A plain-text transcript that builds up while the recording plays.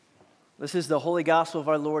This is the Holy Gospel of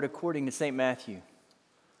our Lord according to St. Matthew.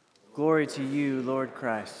 Glory to you, Lord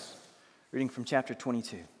Christ. Reading from chapter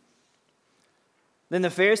 22. Then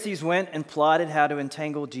the Pharisees went and plotted how to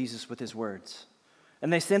entangle Jesus with his words.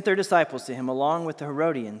 And they sent their disciples to him along with the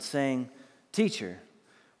Herodians, saying, "Teacher,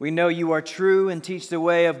 we know you are true and teach the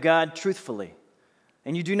way of God truthfully,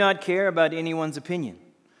 and you do not care about anyone's opinion,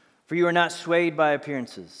 for you are not swayed by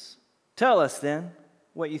appearances. Tell us then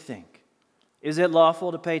what you think. Is it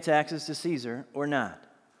lawful to pay taxes to Caesar or not?"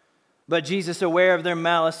 But Jesus, aware of their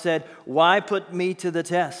malice, said, "Why put me to the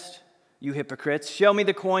test, you hypocrites? Show me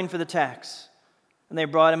the coin for the tax." And they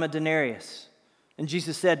brought him a denarius. And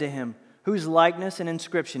Jesus said to him, "Whose likeness and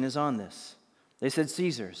inscription is on this?" They said,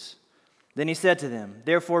 "Caesar's." Then he said to them,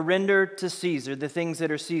 "Therefore render to Caesar the things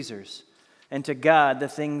that are Caesar's, and to God the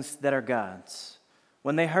things that are God's."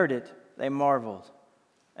 When they heard it, they marveled,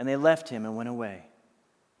 and they left him and went away.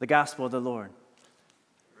 The gospel of the Lord.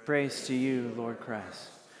 Praise to you, Lord Christ.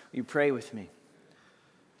 Will you pray with me?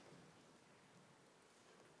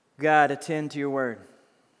 God, attend to your word.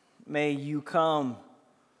 May you come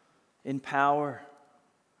in power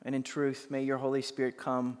and in truth. May your Holy Spirit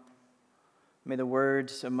come. May the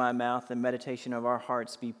words of my mouth and meditation of our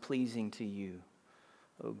hearts be pleasing to you,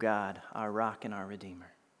 O God, our rock and our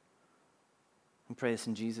Redeemer. We pray this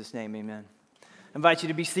in Jesus' name, amen. I invite you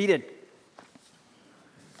to be seated.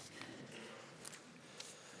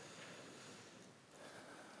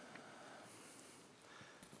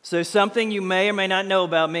 So something you may or may not know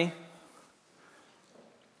about me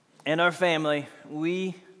and our family,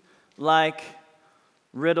 we like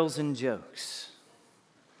riddles and jokes.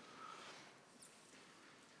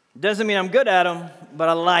 Doesn't mean I'm good at them, but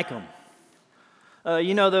I like them.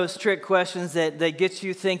 You know those trick questions that get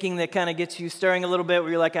you thinking, that kind of gets you stirring a little bit,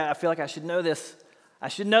 where you're like, I feel like I should know this. I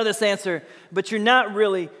should know this answer, but you're not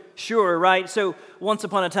really sure, right? So once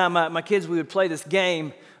upon a time, my kids, we would play this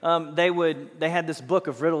game. They had this book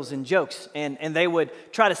of riddles and jokes, and they would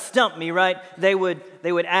try to stump me, right? They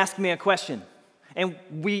would ask me a question, and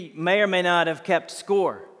we may or may not have kept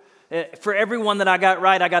score. For every one that I got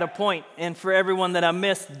right, I got a point, and for every one that I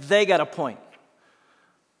missed, they got a point.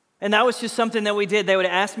 And that was just something that we did. They would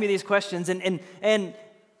ask me these questions, and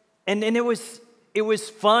it was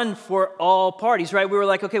fun for all parties, right? We were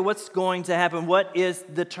like, okay, what's going to happen? What is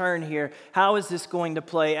the turn here? How is this going to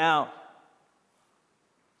play out?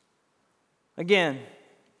 Again,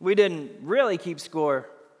 we didn't really keep score,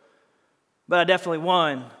 but I definitely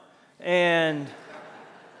won. And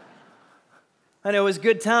it was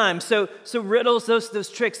good times. So riddles, those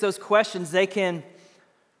tricks, those questions, they can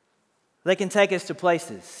take us to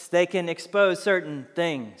places. They can expose certain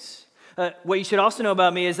things. What you should also know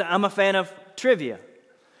about me is I'm a fan of trivia.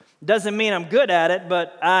 Doesn't mean I'm good at it,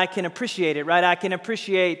 but I can appreciate it, right? I can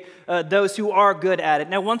appreciate those who are good at it.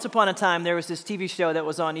 Now, once upon a time, there was this TV show that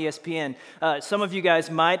was on ESPN. Some of you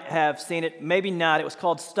guys might have seen it, maybe not. It was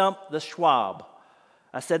called Stump the Schwab.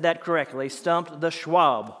 I said that correctly, Stump the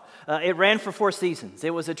Schwab. It ran for 4 seasons.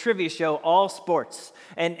 It was a trivia show, all sports.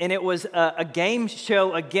 And it was a game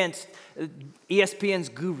show against ESPN's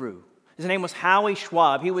guru. His name was Howie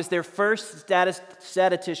Schwab. He was their first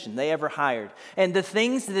statistician they ever hired. And the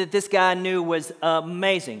things that this guy knew was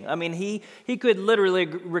amazing. I mean, he could literally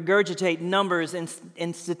regurgitate numbers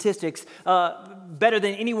and statistics better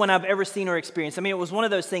than anyone I've ever seen or experienced. I mean, it was one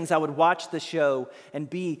of those things I would watch the show and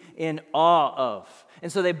be in awe of.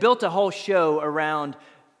 And so they built a whole show around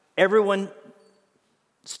everyone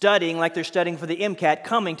studying like they're studying for the MCAT,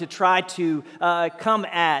 coming to try to come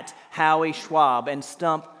at Howie Schwab and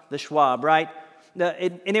stump the Schwab, right?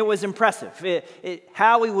 And it was impressive.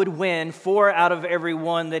 Howie would win 4 out of every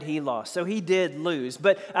 1 that he lost. So he did lose.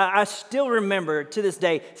 But I still remember to this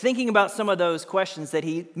day thinking about some of those questions that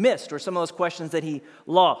he missed or some of those questions that he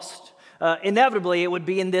lost. Inevitably, it would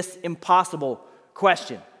be in this impossible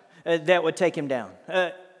question that would take him down.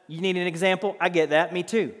 You need an example? I get that. Me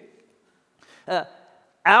too.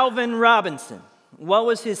 Alvin Robinson, what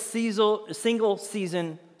was his single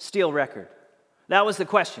season steal record? That was the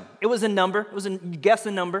question. It was a number. Guess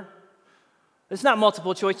a number. It's not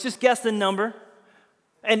multiple choice. Just guess the number.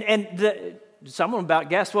 And someone about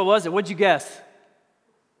guessed. What was it? What'd you guess?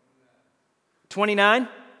 29?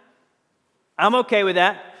 I'm okay with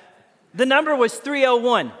that. The number was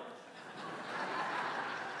 301.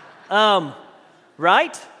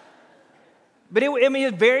 Right? But it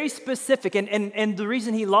was very specific. And the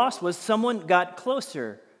reason he lost was someone got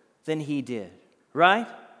closer than he did. Right?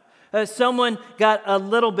 Someone got a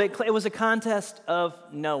little bit, it was a contest of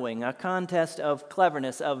knowing, a contest of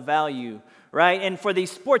cleverness, of value, right? And for these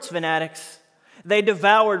sports fanatics, They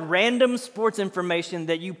devoured random sports information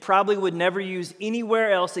that you probably would never use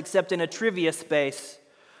anywhere else except in a trivia space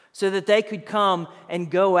so that they could come and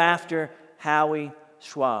go after Howie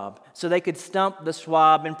Schwab, so they could stump the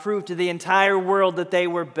Schwab and prove to the entire world that they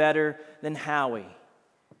were better than Howie.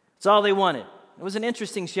 That's all they wanted. It was an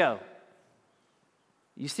interesting show.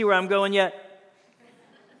 You see where I'm going yet?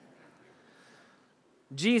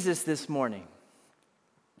 Jesus this morning,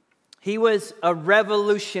 he was a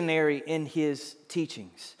revolutionary in his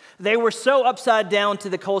teachings. They were so upside down to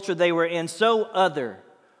the culture they were in, so other,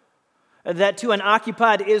 that to an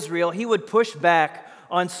occupied Israel, he would push back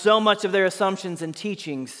on so much of their assumptions and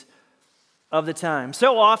teachings of the time.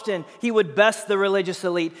 So often, he would best the religious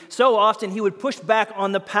elite. So often, he would push back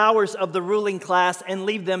on the powers of the ruling class and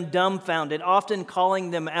leave them dumbfounded, often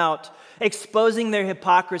calling them out, exposing their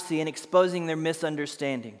hypocrisy and exposing their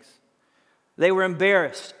misunderstandings. They were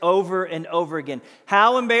embarrassed over and over again.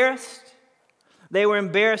 How embarrassed? They were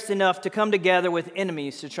embarrassed enough to come together with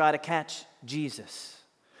enemies to try to catch Jesus,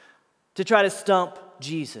 to try to stump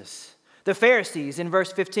Jesus. The Pharisees, in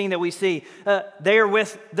verse 15 that we see, they are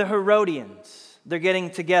with the Herodians. They're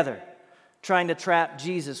getting together, trying to trap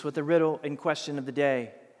Jesus with the riddle and question of the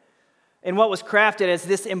day. And what was crafted as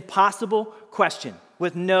this impossible question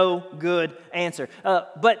with no good answer.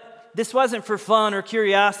 But this wasn't for fun or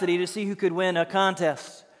curiosity to see who could win a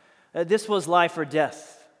contest. This was life or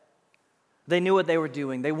death. They knew what they were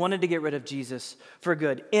doing. They wanted to get rid of Jesus for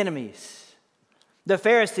good. Enemies. The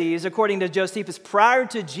Pharisees, according to Josephus, prior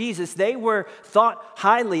to Jesus, they were thought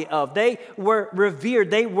highly of. They were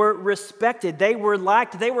revered. They were respected. They were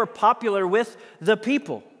liked. They were popular with the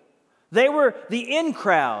people. They were the in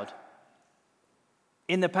crowd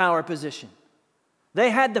in the power position.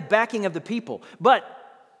 They had the backing of the people, but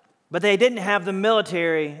they didn't have the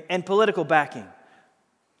military and political backing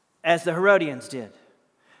as the Herodians did.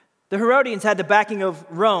 The Herodians had the backing of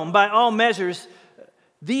Rome. By all measures,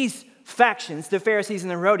 these factions, the Pharisees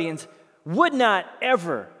and the Herodians, would not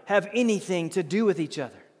ever have anything to do with each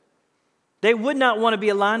other. They would not want to be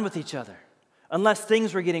aligned with each other unless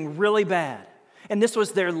things were getting really bad. And this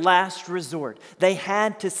was their last resort. They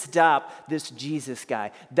had to stop this Jesus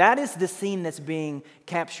guy. That is the scene that's being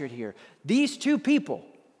captured here. These two people,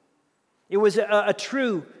 it was a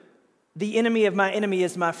true, the enemy of my enemy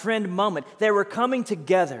is my friend moment. They were coming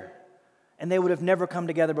together, and they would have never come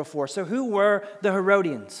together before. So who were the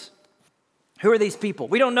Herodians? Who are these people?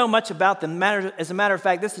 We don't know much about them. As a matter of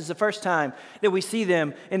fact, this is the first time that we see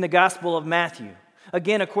them in the Gospel of Matthew.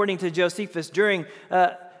 Again, according to Josephus, during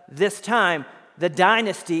this time, the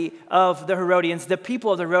dynasty of the Herodians, the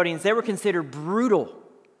people of the Herodians, they were considered brutal.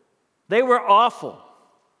 They were awful.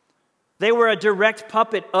 They were a direct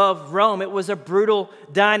puppet of Rome. It was a brutal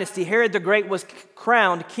dynasty. Herod the Great was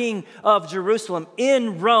crowned king of Jerusalem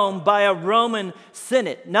in Rome by a Roman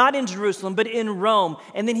Senate. Not in Jerusalem, but in Rome.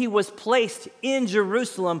 And then he was placed in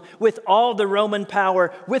Jerusalem with all the Roman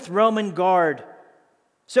power, with Roman guard.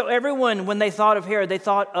 So everyone, when they thought of Herod, they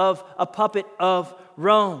thought of a puppet of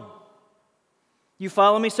Rome. You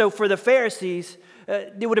follow me? So for the Pharisees,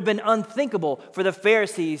 it would have been unthinkable for the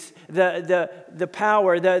Pharisees, the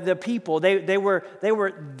power, the people. They were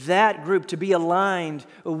that group to be aligned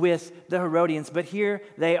with the Herodians. But here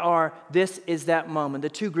they are. This is that moment. The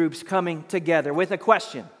two groups coming together with a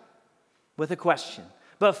question. With a question.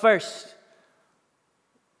 But first,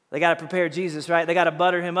 they got to prepare Jesus, right? They got to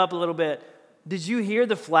butter him up a little bit. Did you hear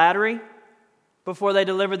the flattery before they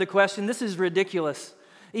delivered the question? This is ridiculous.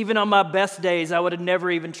 Even on my best days, I would have never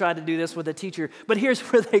even tried to do this with a teacher. But here's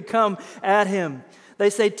where they come at him. They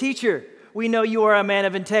say, "Teacher, we know you are a man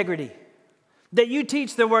of integrity, that you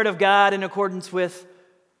teach the word of God in accordance with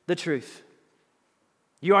the truth.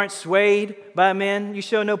 You aren't swayed by men. You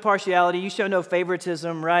show no partiality. You show no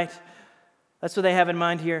favoritism," right? That's what they have in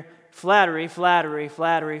mind here. Flattery, flattery,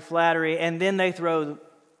 flattery, flattery. And then they throw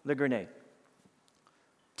the grenade.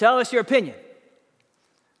 Tell us your opinion.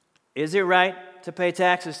 Is it right to pay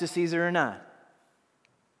taxes to Caesar or not?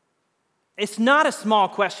 It's not a small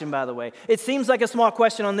question, by the way. It seems like a small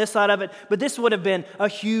question on this side of it, but this would have been a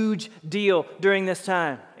huge deal during this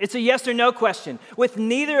time. It's a yes or no question, with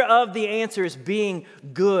neither of the answers being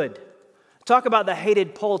good. Talk about the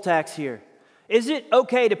hated poll tax here. Is it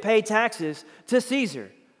okay to pay taxes to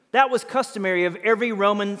Caesar? That was customary of every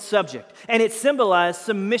Roman subject, and it symbolized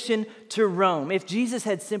submission to Rome. If Jesus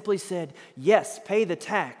had simply said, yes, pay the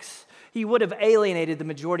tax, he would have alienated the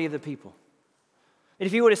majority of the people. And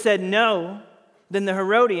if he would have said no, then the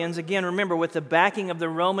Herodians, again, remember, with the backing of the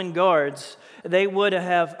Roman guards, they would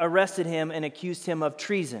have arrested him and accused him of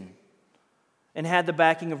treason and had the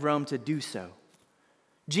backing of Rome to do so.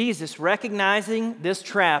 Jesus, recognizing this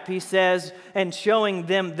trap, he says, and showing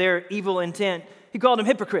them their evil intent, he called them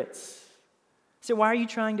hypocrites. He said, why are you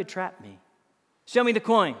trying to trap me? Show me the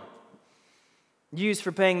coin used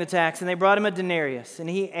for paying the tax. And they brought him a denarius, and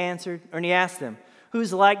he asked them,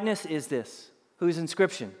 whose likeness is this? Whose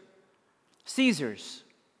inscription? Caesar's,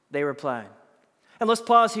 they replied. And let's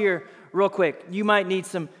pause here real quick. You might need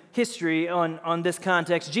some history on this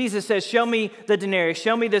context. Jesus says, show me the denarius,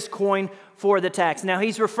 show me this coin for the tax. Now,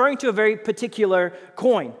 he's referring to a very particular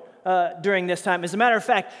coin during this time. As a matter of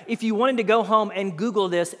fact, if you wanted to go home and Google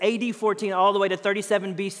this, AD 14 all the way to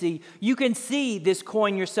 37 BC, you can see this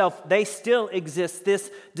coin yourself. They still exist,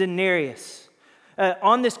 this denarius.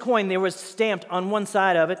 On this coin, there was stamped on one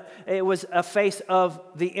side of it, it was a face of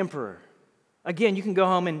the emperor. Again, you can go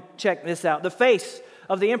home and check this out. The face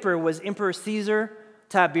of the emperor was Emperor Caesar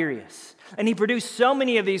Tiberius. And he produced so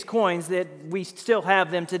many of these coins that we still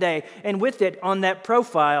have them today. And with it, on that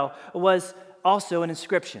profile, was also an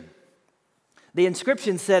inscription. The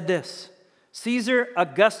inscription said this: Caesar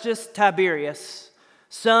Augustus Tiberius,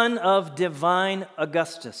 son of divine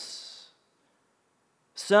Augustus.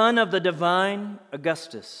 Son of the divine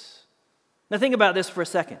Augustus. Now think about this for a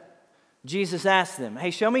second. Jesus asked them,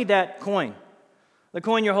 hey, show me that coin, the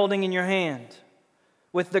coin you're holding in your hand,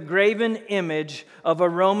 with the graven image of a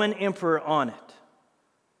Roman emperor on it.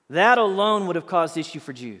 That alone would have caused issue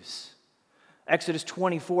for Jews. Exodus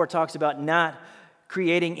 24 talks about not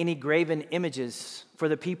creating any graven images for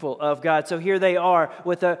the people of God. So here they are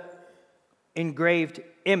with an engraved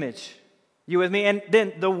image. You with me? And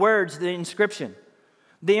then the words, the inscription.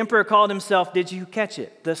 The emperor called himself, did you catch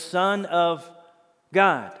it? The Son of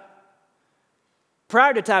God.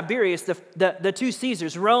 Prior to Tiberius, the two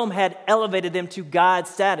Caesars, Rome had elevated them to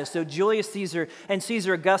God's status. So Julius Caesar and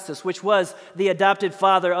Caesar Augustus, which was the adopted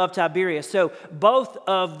father of Tiberius. So both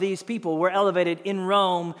of these people were elevated in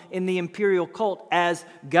Rome in the imperial cult as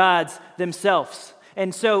gods themselves.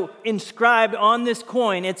 And so inscribed on this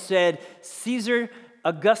coin, it said, Caesar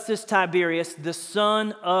Augustus Tiberius, the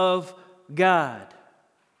Son of God.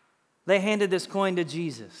 They handed this coin to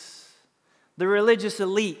Jesus. The religious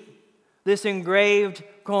elite, this engraved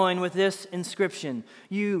coin with this inscription.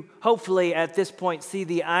 You hopefully at this point see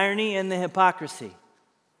the irony and the hypocrisy.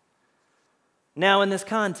 Now in this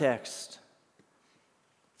context,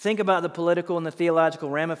 think about the political and the theological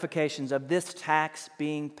ramifications of this tax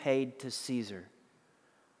being paid to Caesar.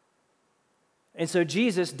 And so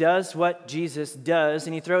Jesus does what Jesus does,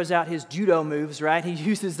 and he throws out his judo moves, right? He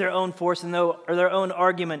uses their own force and their own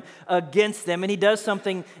argument against them, and he does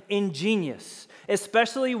something ingenious,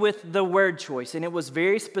 especially with the word choice, and it was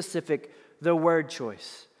very specific, the word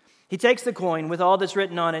choice. He takes the coin with all that's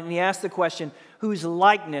written on it, and he asks the question, whose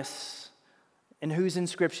likeness and whose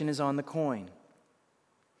inscription is on the coin?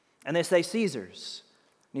 And they say Caesar's.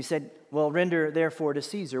 And he said, well, render therefore to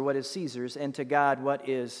Caesar what is Caesar's, and to God what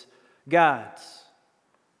is God's.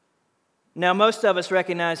 Now, most of us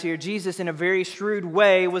recognize here Jesus, in a very shrewd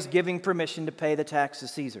way, was giving permission to pay the tax to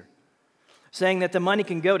Caesar, saying that the money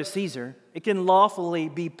can go to Caesar. It can lawfully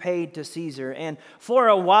be paid to Caesar. And for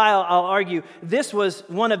a while, I'll argue, this was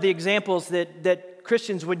one of the examples that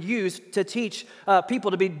Christians would use to teach people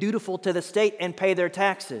to be dutiful to the state and pay their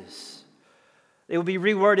taxes. It would be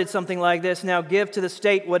reworded something like this: now give to the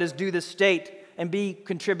state what is due the state, and be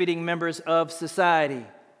contributing members of society.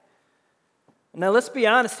 Now, let's be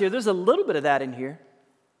honest here. There's a little bit of that in here.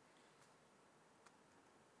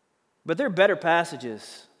 But there are better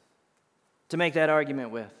passages to make that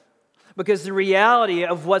argument with. Because the reality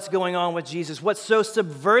of what's going on with Jesus, what's so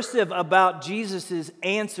subversive about Jesus'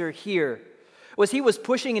 answer here, was he was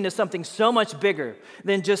pushing into something so much bigger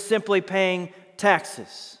than just simply paying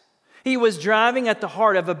taxes. He was driving at the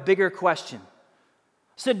heart of a bigger question.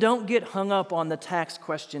 So don't get hung up on the tax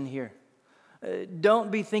question here.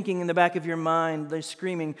 Don't be thinking in the back of your mind, they're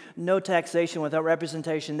screaming, no taxation without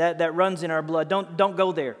representation. That runs in our blood. Don't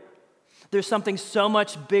go there. There's something so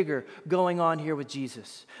much bigger going on here with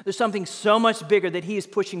Jesus. There's something so much bigger that he is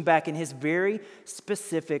pushing back in his very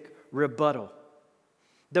specific rebuttal.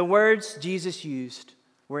 The words Jesus used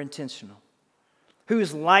were intentional.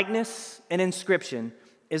 Whose likeness and inscription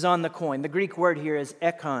is on the coin. The Greek word here is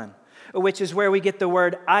ekon, which is where we get the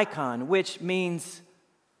word icon, which means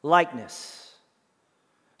likeness.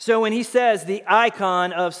 So when he says the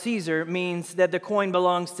icon of Caesar means that the coin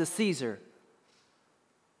belongs to Caesar,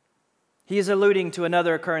 he is alluding to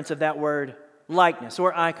another occurrence of that word, likeness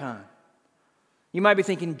or icon. You might be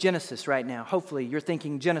thinking Genesis right now. Hopefully you're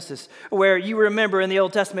thinking Genesis, where you remember in the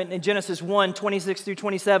Old Testament, in Genesis 1, 26 through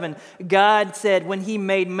 27, God said when he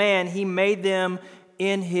made man, he made them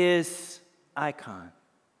in his icon.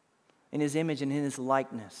 in his image and in his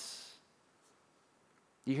likeness.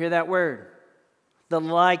 You hear that word? The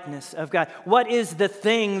likeness of God. What is the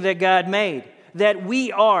thing that God made? That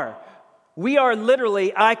we are. We are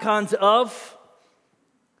literally icons of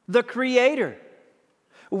the Creator.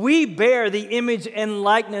 We bear the image and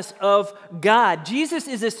likeness of God. Jesus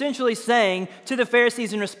is essentially saying to the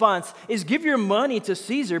Pharisees in response is give your money to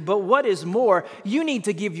Caesar, but what is more, you need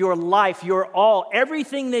to give your life, your all,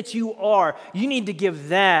 everything that you are, you need to give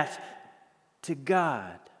that to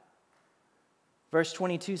God. Verse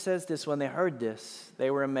 22 says this, when they heard this, they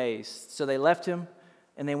were amazed. So they left him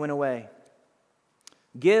and they went away.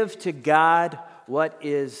 Give to God what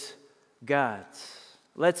is God's.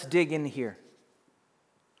 Let's dig in here.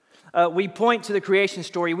 We point to the creation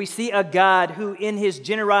story. We see a God who, in his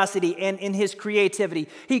generosity and in his creativity,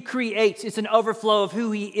 he creates. It's an overflow of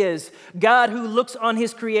who he is. God who looks on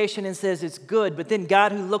his creation and says it's good, but then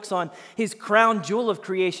God who looks on his crown jewel of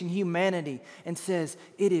creation, humanity, and says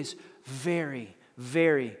it is very,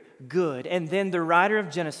 very good. And then the writer of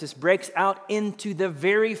Genesis breaks out into the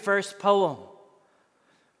very first poem,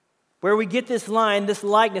 where we get this line, this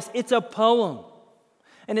likeness. It's a poem.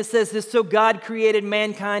 And it says this, so God created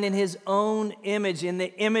mankind in his own image. In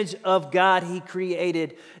the image of God, he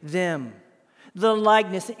created them. The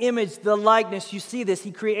likeness, the image, the likeness, you see this.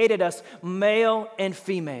 He created us male and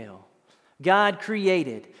female. God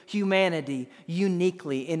created humanity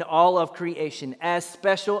uniquely in all of creation, as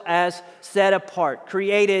special, as set apart,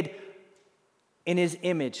 created in his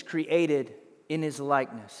image, created in his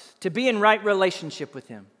likeness, to be in right relationship with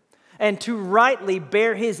him, and to rightly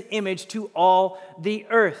bear his image to all the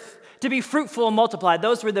earth, to be fruitful and multiply.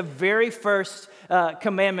 Those were the very first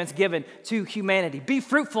commandments given to humanity. Be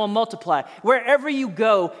fruitful and multiply. Wherever you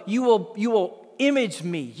go, you will image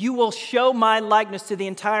me. You will show my likeness to the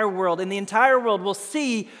entire world, and the entire world will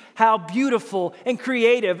see how beautiful and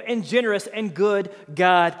creative and generous and good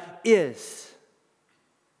God is.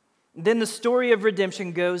 Then the story of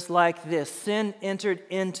redemption goes like this. Sin entered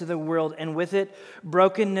into the world, and with it,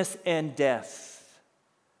 brokenness and death.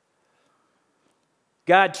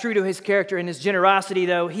 God, true to his character and his generosity,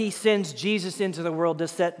 though, he sends Jesus into the world to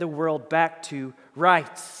set the world back to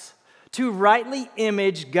rights, to rightly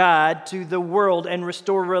image God to the world and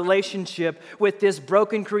restore relationship with this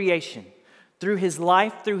broken creation. Through his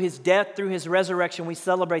life, through his death, through his resurrection, we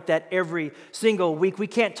celebrate that every single week. We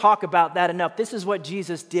can't talk about that enough. This is what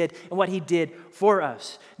Jesus did and what he did for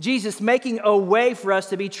us. Jesus making a way for us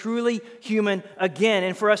to be truly human again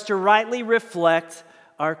and for us to rightly reflect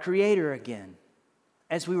our Creator again,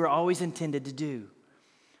 as we were always intended to do.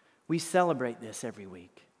 We celebrate this every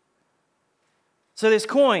week. So this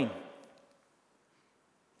coin,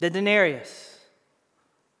 the denarius,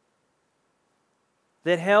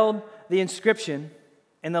 that held the inscription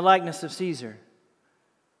and the likeness of Caesar.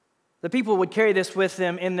 The people would carry this with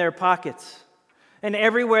them in their pockets. And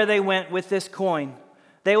everywhere they went with this coin,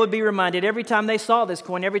 they would be reminded, every time they saw this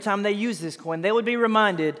coin, every time they used this coin, they would be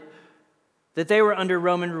reminded that they were under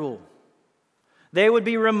Roman rule. They would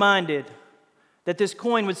be reminded that this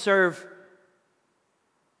coin would serve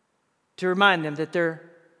to remind them that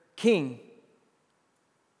their king,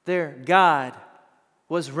 their God,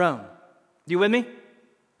 was Rome. You with me?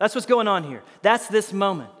 That's what's going on here. That's this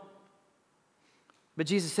moment. But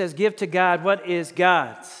Jesus says, give to God what is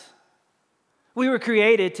God's. We were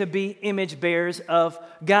created to be image bearers of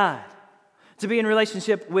God, to be in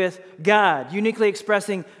relationship with God, uniquely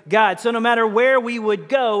expressing God. So no matter where we would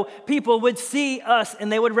go, people would see us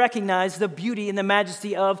and they would recognize the beauty and the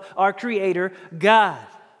majesty of our Creator, God.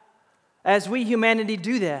 As we, humanity,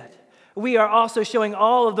 do that, we are also showing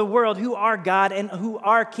all of the world who our God and who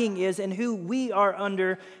our King is and who we are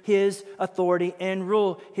under his authority and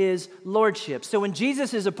rule, his lordship. So when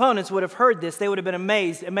Jesus' opponents would have heard this, they would have been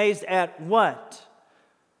amazed. Amazed at what?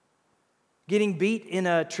 Getting beat in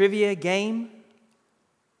a trivia game?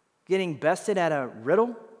 Getting bested at a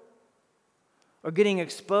riddle? Or getting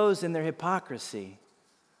exposed in their hypocrisy?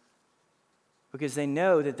 Because they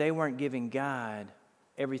know that they weren't giving God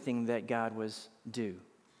everything that God was due.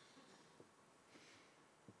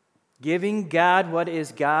 Giving God what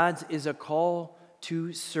is God's is a call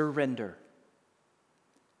to surrender.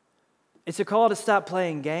 It's a call to stop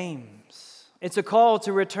playing games. It's a call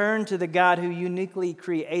to return to the God who uniquely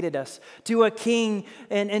created us, to a king,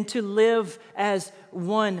 and to live as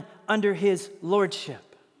one under his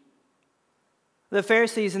lordship. The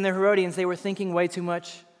Pharisees and the Herodians, they were thinking way too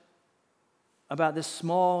much about this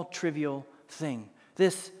small, trivial thing,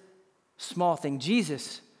 this small thing.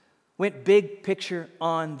 Jesus went big picture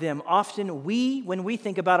on them. Often when we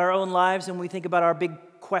think about our own lives and we think about our big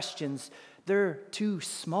questions, they're too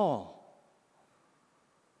small.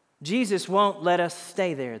 Jesus won't let us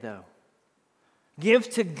stay there, though. Give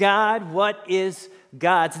to God what is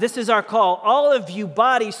God's. This is our call. All of you,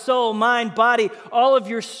 body, soul, mind, body, all of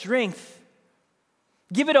your strength.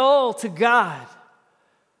 Give it all to God.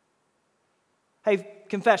 Hey,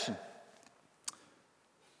 confession.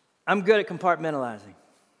 I'm good at compartmentalizing.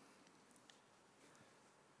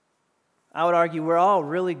 I would argue we're all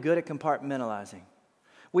really good at compartmentalizing.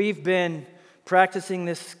 We've been practicing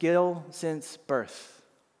this skill since birth.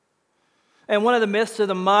 And one of the myths of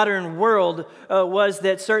the modern world was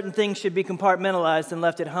that certain things should be compartmentalized and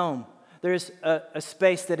left at home. There's a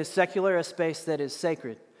space that is secular, a space that is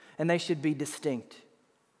sacred, and they should be distinct.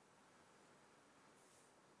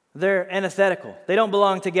 They're antithetical. They don't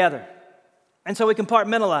belong together. And so we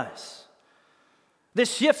compartmentalize.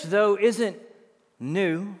 This shift, though, isn't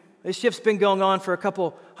new. This shift's been going on for a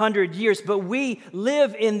couple hundred years, but we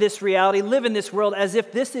live in this reality, live in this world as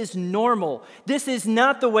if this is normal. This is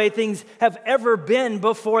not the way things have ever been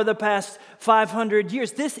before the past 500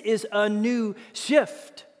 years. This is a new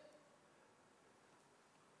shift.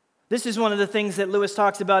 This is one of the things that Lewis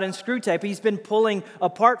talks about in Screwtape. He's been pulling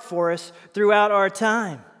apart for us throughout our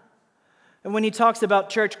time. And when he talks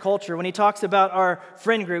about church culture, when he talks about our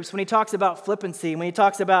friend groups, when he talks about flippancy, when he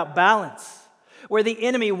talks about balance, where the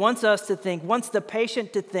enemy wants us to think, wants the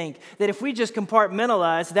patient to think that if we just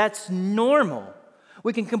compartmentalize, that's normal.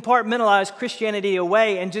 We can compartmentalize Christianity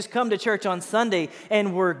away and just come to church on Sunday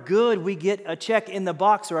and we're good. We get a check in the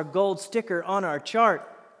box or a gold sticker on our chart.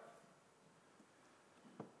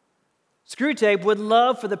 Screwtape would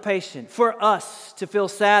love for the patient, for us to feel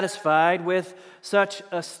satisfied with such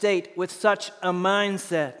a state, with such a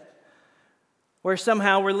mindset, where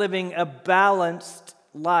somehow we're living a balanced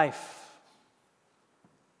life.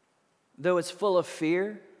 Though it's full of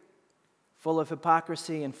fear, full of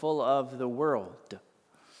hypocrisy, and full of the world.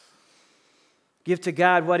 Give to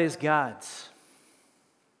God what is God's.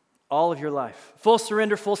 All of your life. Full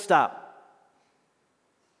surrender, full stop.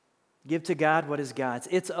 Give to God what is God's.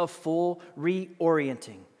 It's a full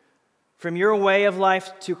reorienting from your way of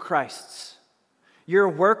life to Christ's. Your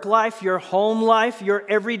work life, your home life, your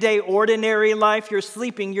everyday ordinary life, you're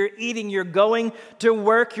sleeping, you're eating, you're going to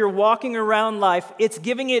work, you're walking around life. It's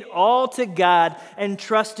giving it all to God and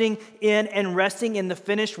trusting in and resting in the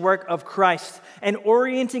finished work of Christ and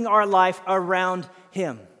orienting our life around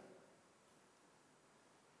Him.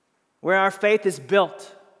 Where our faith is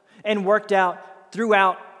built and worked out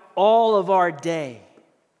throughout all of our day.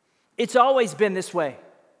 It's always been this way.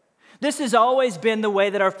 This has always been the way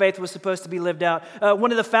that our faith was supposed to be lived out. One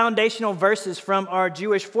of the foundational verses from our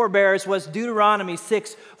Jewish forebears was Deuteronomy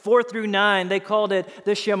 6, 4 through 9. They called it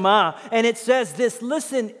the Shema. And it says this,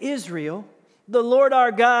 "Listen, Israel, the Lord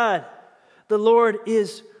our God, the Lord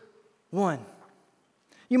is one.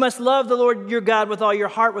 You must love the Lord your God with all your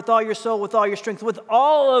heart, with all your soul, with all your strength, with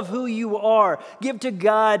all of who you are. Give to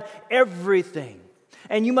God everything.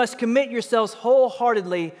 And you must commit yourselves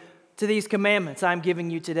wholeheartedly to these commandments I'm giving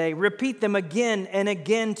you today. Repeat them again and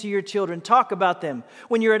again to your children. Talk about them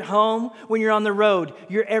when you're at home, when you're on the road,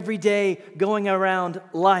 your everyday going around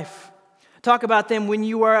life. Talk about them when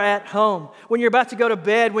you are at home, when you're about to go to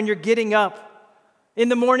bed, when you're getting up, in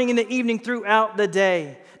the morning, in the evening, throughout the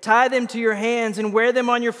day. Tie them to your hands and wear them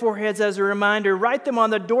on your foreheads as a reminder. Write them on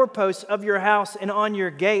the doorposts of your house and on your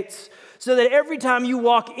gates, so that every time you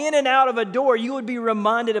walk in and out of a door, you would be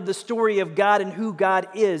reminded of the story of God and who God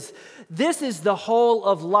is. This is the whole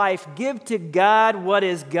of life. Give to God what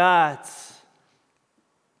is God's."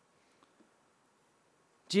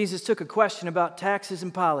 Jesus took a question about taxes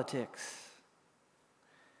and politics,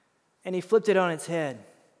 and He flipped it on its head.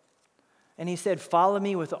 And He said, "Follow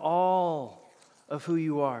me with all of who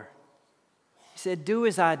you are." He said, "Do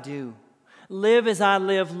as I do, live as I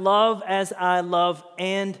live, love as I love,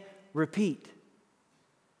 and repeat."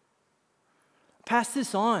 Pass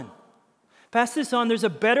this on. Pass this on. There's a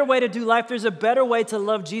better way to do life. There's a better way to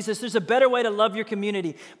love Jesus. There's a better way to love your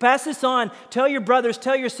community. Pass this on. Tell your brothers,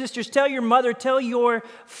 tell your sisters, tell your mother, tell your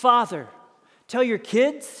father. Tell your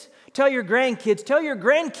kids, tell your grandkids, tell your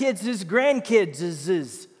grandkids'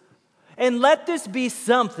 grandkids'. And let this be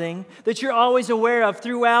something that you're always aware of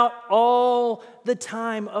throughout all the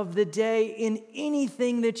time of the day in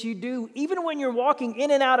anything that you do, even when you're walking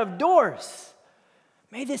in and out of doors.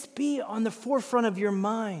 May this be on the forefront of your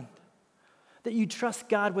mind, that you trust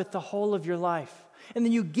God with the whole of your life, and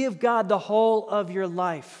then you give God the whole of your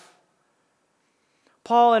life.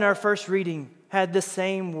 Paul, in our first reading, had the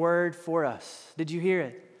same word for us. Did you hear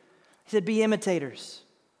it? He said, "Be imitators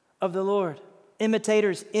of the Lord."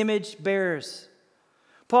 Imitators, image bearers.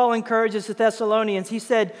 Paul encourages the Thessalonians. He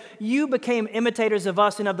said, "You became imitators of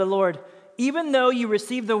us and of the Lord even though you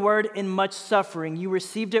received the word in much suffering, you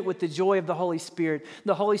received it with the joy of the Holy Spirit.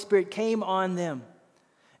 The Holy Spirit came on them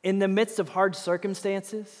in the midst of hard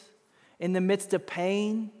circumstances, in the midst of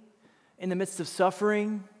pain, in the midst of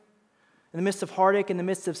suffering, in the midst of heartache, in the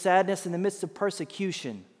midst of sadness, in the midst of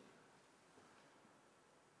persecution.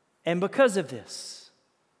 And because of this,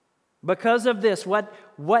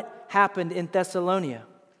 what happened in Thessalonica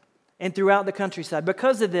and throughout the countryside?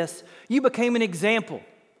 Because of this, you became an example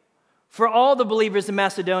for all the believers in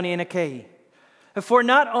Macedonia and Achaia. For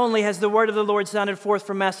not only has the word of the Lord sounded forth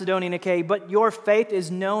from Macedonia and Achaia, but your faith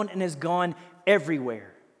is known and has gone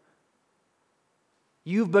everywhere.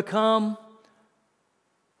 You've become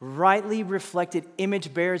rightly reflected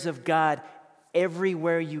image bearers of God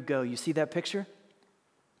everywhere you go. You see that picture?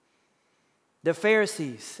 The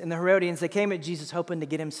Pharisees and the Herodians, they came at Jesus hoping to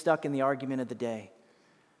get him stuck in the argument of the day.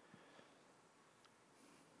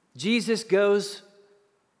 Jesus goes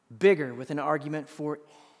bigger with an argument for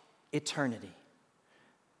eternity.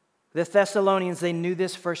 The Thessalonians, they knew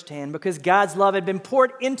this firsthand because God's love had been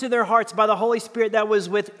poured into their hearts by the Holy Spirit that was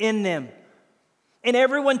within them. And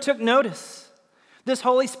everyone took notice. This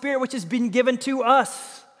Holy Spirit which has been given to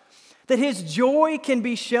us, that His joy can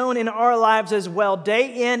be shown in our lives as well,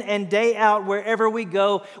 day in and day out, wherever we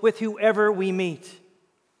go, with whoever we meet.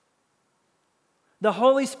 The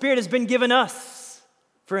Holy Spirit has been given us,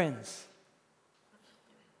 friends.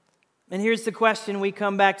 And here's the question we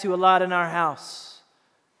come back to a lot in our house.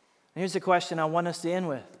 And here's the question I want us to end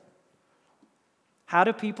with. How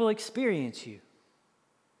do people experience you?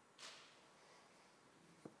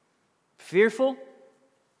 Fearful?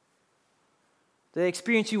 Do they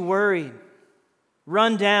experience you worried,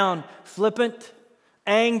 run down, flippant,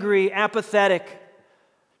 angry, apathetic?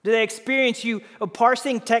 Do they experience you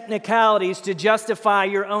parsing technicalities to justify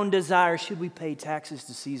your own desire? Should we pay taxes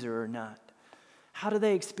to Caesar or not? How do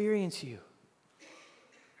they experience you?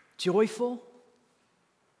 Joyful?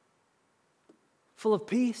 Full of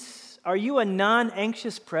peace? Are you a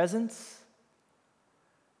non-anxious presence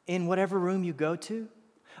in whatever room you go to?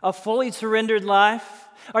 A fully surrendered life?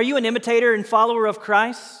 Are you an imitator and follower of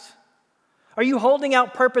Christ? Are you holding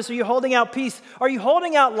out purpose? Are you holding out peace? Are you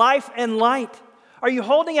holding out life and light? Are you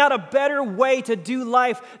holding out a better way to do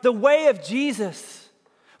life, the way of Jesus,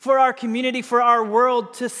 for our community, for our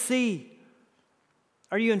world to see?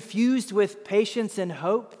 Are you infused with patience and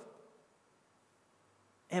hope?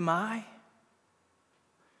 Am I?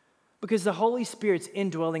 Because the Holy Spirit's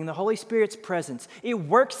indwelling, the Holy Spirit's presence, it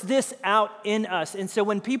works this out in us. And so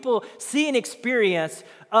when people see and experience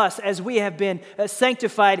us as we have been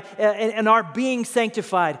sanctified and are being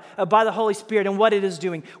sanctified by the Holy Spirit and what it is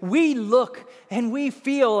doing, we look and we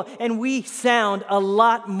feel and we sound a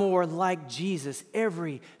lot more like Jesus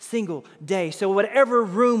every single day. So whatever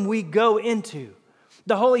room we go into,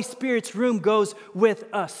 the Holy Spirit's room goes with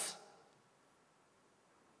us.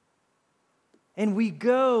 And we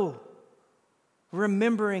go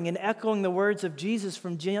remembering and echoing the words of Jesus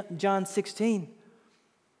from John 16.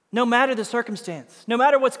 No matter the circumstance, no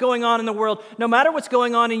matter what's going on in the world, no matter what's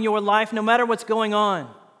going on in your life, no matter what's going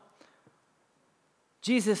on,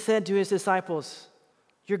 Jesus said to his disciples,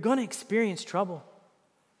 you're going to experience trouble,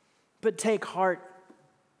 but take heart.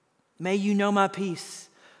 May you know my peace,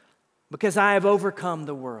 because I have overcome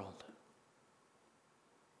the world.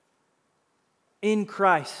 In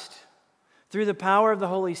Christ, through the power of the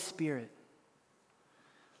Holy Spirit,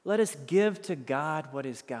 let us give to God what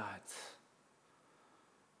is God's.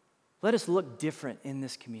 Let us look different in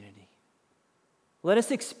this community. Let us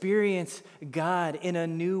experience God in a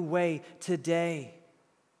new way today,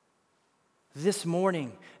 this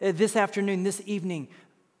morning, this afternoon, this evening,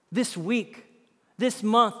 this week, this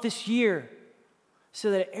month, this year, so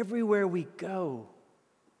that everywhere we go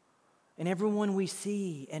and everyone we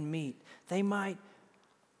see and meet, they might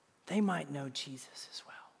know Jesus as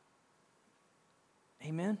well.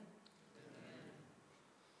 Amen?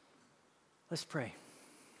 Let's pray.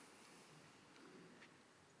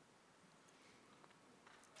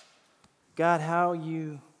 God, how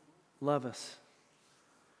you love us.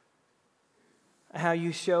 How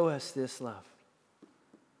you show us this love.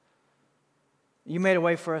 You made a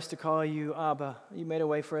way for us to call you Abba. You made a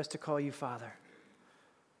way for us to call you Father.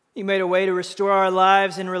 You made a way to restore our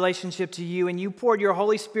lives in relationship to you, and you poured your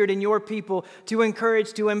Holy Spirit in your people to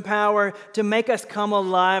encourage, to empower, to make us come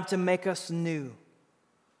alive, to make us new.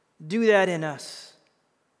 Do that in us.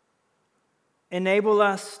 Enable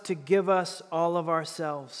us to give us all of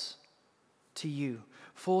ourselves to you.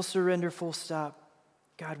 Full surrender, full stop.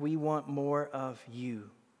 God, we want more of you.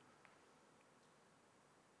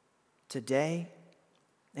 Today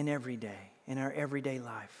and every day, in our everyday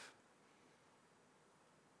life.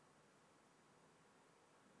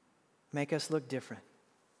 Make us look different.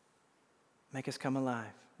 Make us come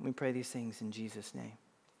alive. We pray these things in Jesus' name.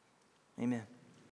 Amen.